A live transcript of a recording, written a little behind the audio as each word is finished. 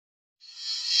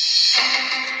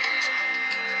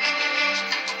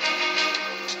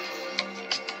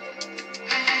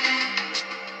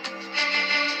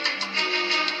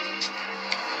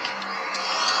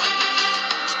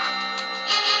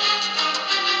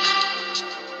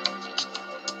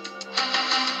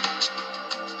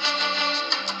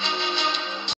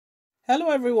Hello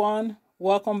everyone,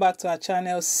 welcome back to our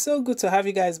channel. So good to have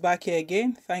you guys back here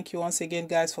again. Thank you once again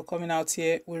guys for coming out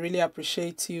here. We really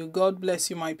appreciate you. God bless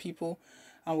you my people,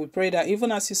 and we pray that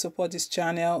even as you support this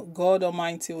channel, God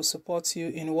Almighty will support you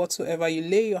in whatsoever you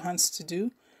lay your hands to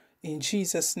do. In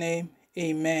Jesus' name,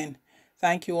 amen.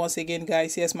 Thank you once again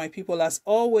guys. Yes my people, as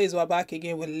always we're back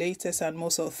again with latest and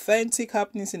most authentic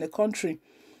happenings in the country.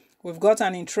 We've got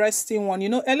an interesting one.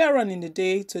 Earlier on in the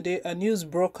day today, a news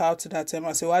broke out that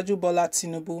Asiwaju Bola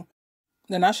Tinubu,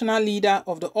 the national leader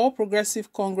of the All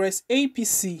Progressive Congress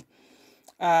 (APC),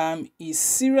 is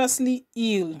seriously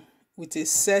ill with a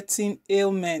certain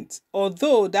ailment.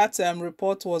 Although that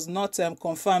report was not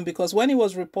confirmed, because when it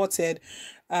was reported,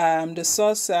 the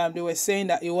source they were saying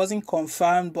that it wasn't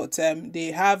confirmed, but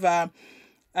they have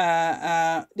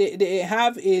they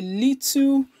have a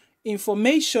little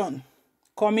information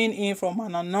coming in from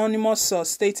an anonymous source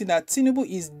stating that Tinubu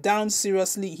is down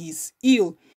seriously, he's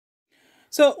ill.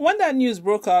 So when that news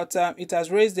broke out, it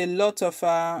has raised a lot of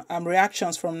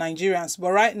reactions from Nigerians.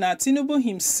 But right now, Tinubu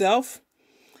himself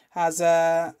has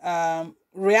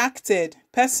reacted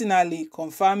personally,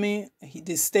 confirming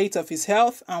the state of his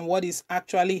health and what is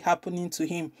actually happening to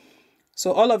him.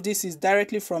 So all of this is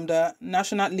directly from the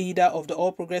national leader of the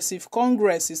All Progressive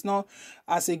Congress. It's not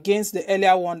as against the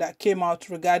earlier one that came out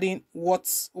regarding what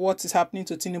is happening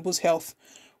to Tinubu's health.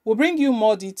 We'll bring you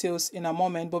more details in a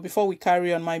moment. But before we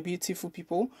carry on, my beautiful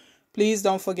people, please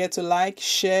don't forget to like,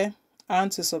 share,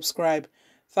 and to subscribe.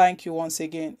 Thank you once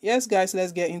again. Yes, guys,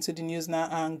 let's get into the news now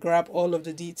and grab all of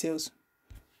the details.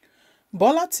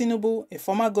 Bola Tinubu, a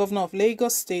former governor of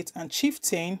Lagos State and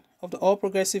chieftain of the All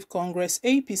Progressive Congress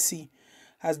 (APC),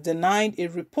 has denied a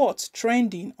report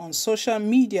trending on social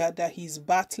media that he is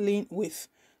battling with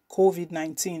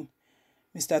COVID-19.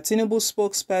 Mr. Tinubu's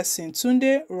spokesperson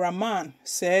Tunde Rahman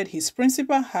said his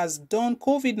principal has done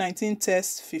COVID-19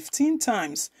 tests 15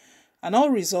 times and all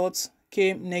results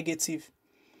came negative.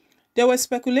 There were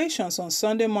speculations on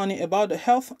Sunday morning about the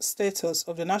health status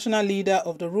of the national leader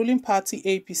of the ruling party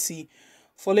APC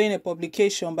following a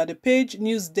publication by the Page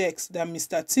News Desk that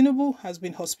Mr. Tinubu has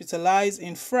been hospitalized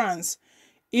in France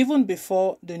even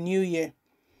before the new year.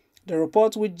 The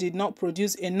report, which did not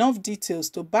produce enough details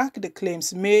to back the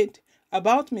claims made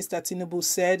about Mr. Tinubu,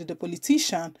 said the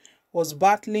politician was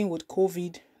battling with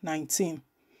COVID-19.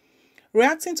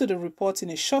 Reacting to the report in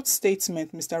a short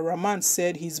statement, Mr. Rahman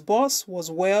said his boss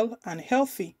was well and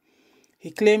healthy.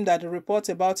 He claimed that the report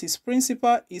about his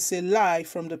principal is a lie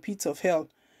from the pit of hell.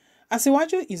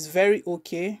 Asiwaju is very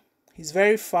okay, he's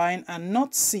very fine and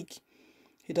not sick.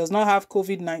 He does not have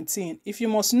COVID-19. If you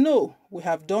must know, we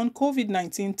have done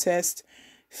COVID-19 tests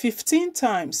 15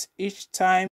 times. Each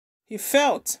time he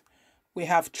felt. We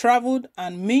have traveled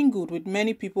and mingled with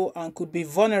many people and could be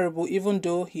vulnerable, even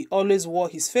though he always wore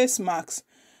his face mask,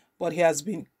 but he has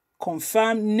been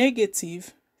confirmed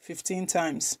negative 15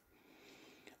 times.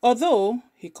 Although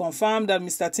he confirmed that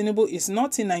Mr. Tinubu is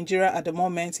not in Nigeria at the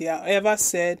moment, he however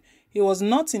said he was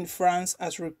not in France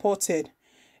as reported.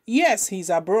 Yes,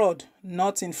 he's abroad,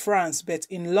 not in France, but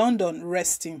in London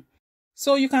resting.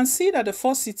 So you can see that the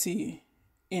falsity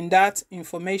in that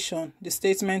information. The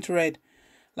statement read,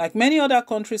 like many other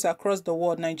countries across the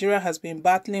world, Nigeria has been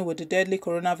battling with the deadly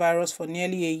coronavirus for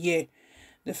nearly a year.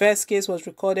 The first case was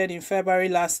recorded in February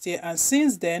last year, and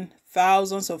since then,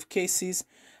 thousands of cases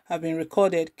have been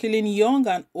recorded, killing young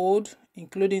and old,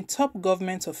 including top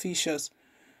government officials.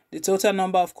 The total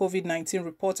number of COVID-19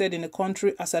 reported in the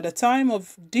country as at the time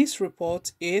of this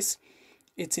report is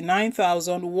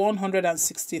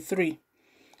 89,163.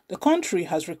 The country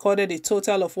has recorded a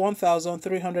total of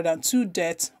 1,302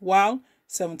 deaths, while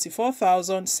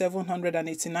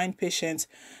 74,789 patients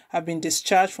have been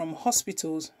discharged from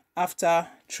hospitals after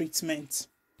treatment.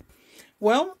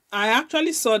 Well, I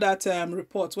actually saw that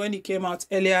report when it came out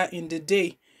earlier in the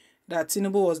day that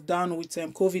Tinubu was down with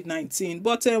COVID-19.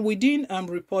 But we didn't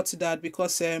report that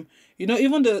because,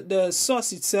 even the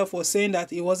source itself was saying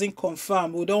that it wasn't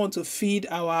confirmed. We don't want to feed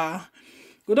our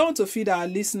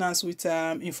listeners with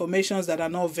informations that are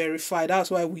not verified.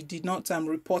 That's why we did not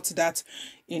report that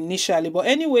initially. But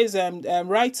anyways,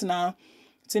 right now,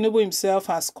 Tinubu himself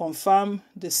has confirmed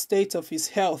the state of his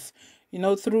health,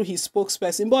 through his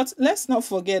spokesperson. But let's not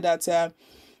forget that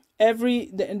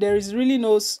there is really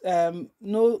no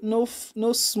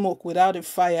smoke without a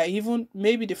fire. Even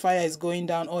maybe the fire is going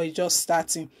down or it's just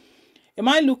starting. It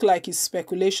might look like it's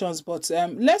speculations, but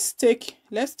let's take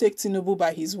Tinubu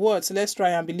by his words. Let's try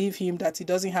and believe him that he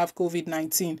doesn't have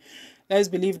COVID-19. Let's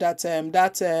believe that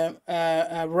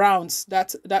rounds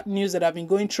that news that have been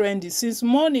going trendy since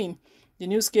morning. The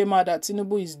news came out that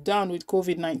Tinubu is down with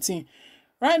COVID-19.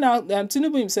 Right now,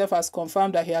 Tinubu himself has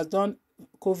confirmed that he has done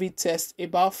COVID test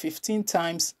about 15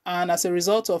 times. And as a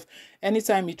result of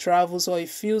anytime he travels or he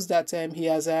feels that he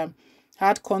has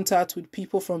had contact with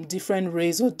people from different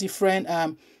race or different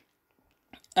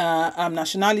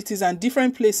nationalities and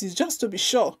different places, just to be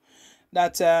sure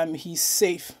that he's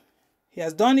safe. He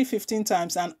has done it 15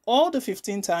 times, and all the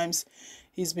 15 times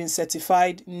he's been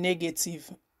certified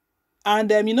negative. And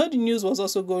the news was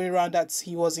also going around that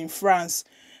he was in France.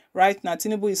 Right now,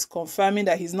 Tinubu is confirming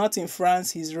that he's not in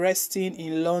France, he's resting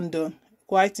in London.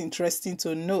 Quite interesting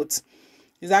to note.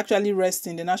 He's actually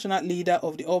resting, the national leader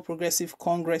of the All Progressive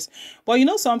Congress. But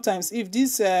sometimes if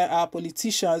these are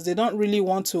politicians, they don't really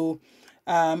want to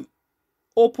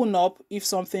open up if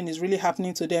something is really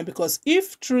happening to them, because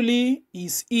if truly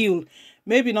he's ill,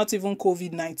 maybe not even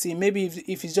COVID-19, maybe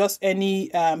if it's just any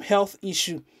health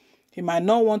issue, he might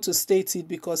not want to state it,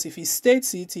 because if he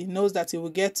states it, he knows that he will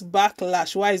get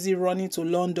backlash. Why is he running to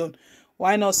London?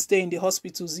 Why not stay in the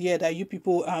hospitals here that you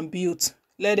people built?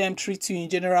 Let them treat you in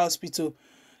General Hospital.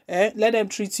 Let them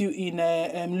treat you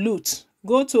in Loot.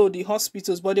 Go to the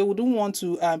hospitals, but they wouldn't want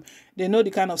to. They know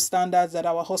the kind of standards that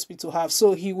our hospital have.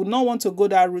 So he would not want to go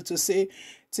that route to say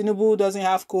Tinubu doesn't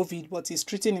have COVID, but he's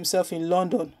treating himself in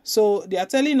London. So they are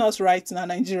telling us right now,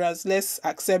 Nigerians, let's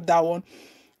accept that one.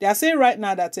 They are saying right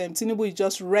now that Tinubu is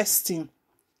just resting.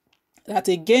 That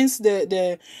against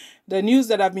the news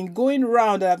that have been going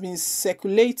around, that have been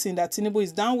circulating, that Tinubu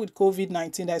is down with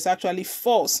COVID-19, that is actually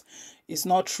false. It's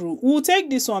not true. We'll take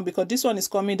this one because this one is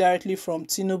coming directly from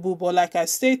Tinubu. But like I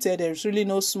stated, there is really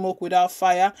no smoke without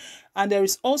fire. And there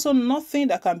is also nothing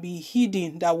that can be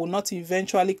hidden that will not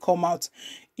eventually come out.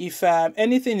 If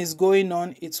anything is going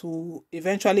on, it will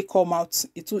eventually come out.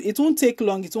 It won't take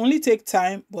long. It will only take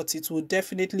time, but it will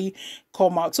definitely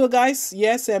come out. So guys,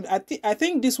 yes, I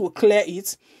think this will clear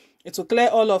it. It will clear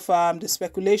all of the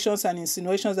speculations and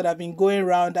insinuations that have been going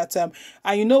around. That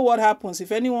and you know what happens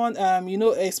if anyone,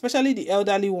 especially the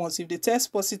elderly ones, if they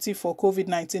test positive for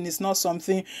COVID-19, it's not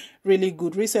something really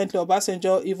good. Recently,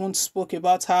 Obasanjo even spoke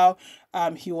about how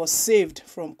he was saved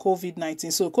from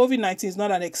COVID-19. So COVID-19 is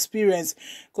not an experience.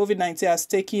 COVID-19 has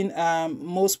taken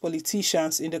most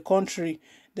politicians in the country.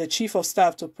 The chief of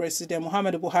staff to President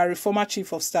Muhammadu Buhari, former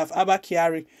chief of staff Abba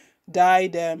Kyari,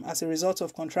 died as a result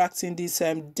of contracting this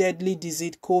deadly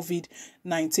disease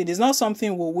COVID-19. It's not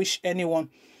something we'll wish anyone.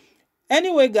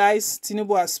 Anyway, guys,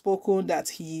 Tinubu has spoken that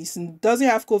he doesn't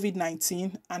have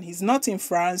COVID-19 and he's not in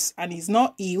France and he's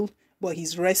not ill, but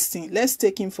he's resting. Let's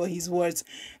take him for his words.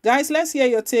 Guys, let's hear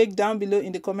your take down below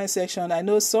in the comment section. I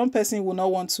know some person will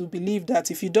not want to believe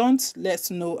that. If you don't,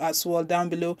 let's know as well down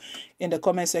below in the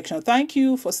comment section. Thank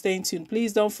you for staying tuned.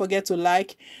 Please don't forget to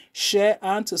like, share,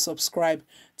 and to subscribe.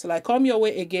 Till I come your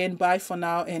way again, bye for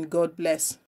now and God bless.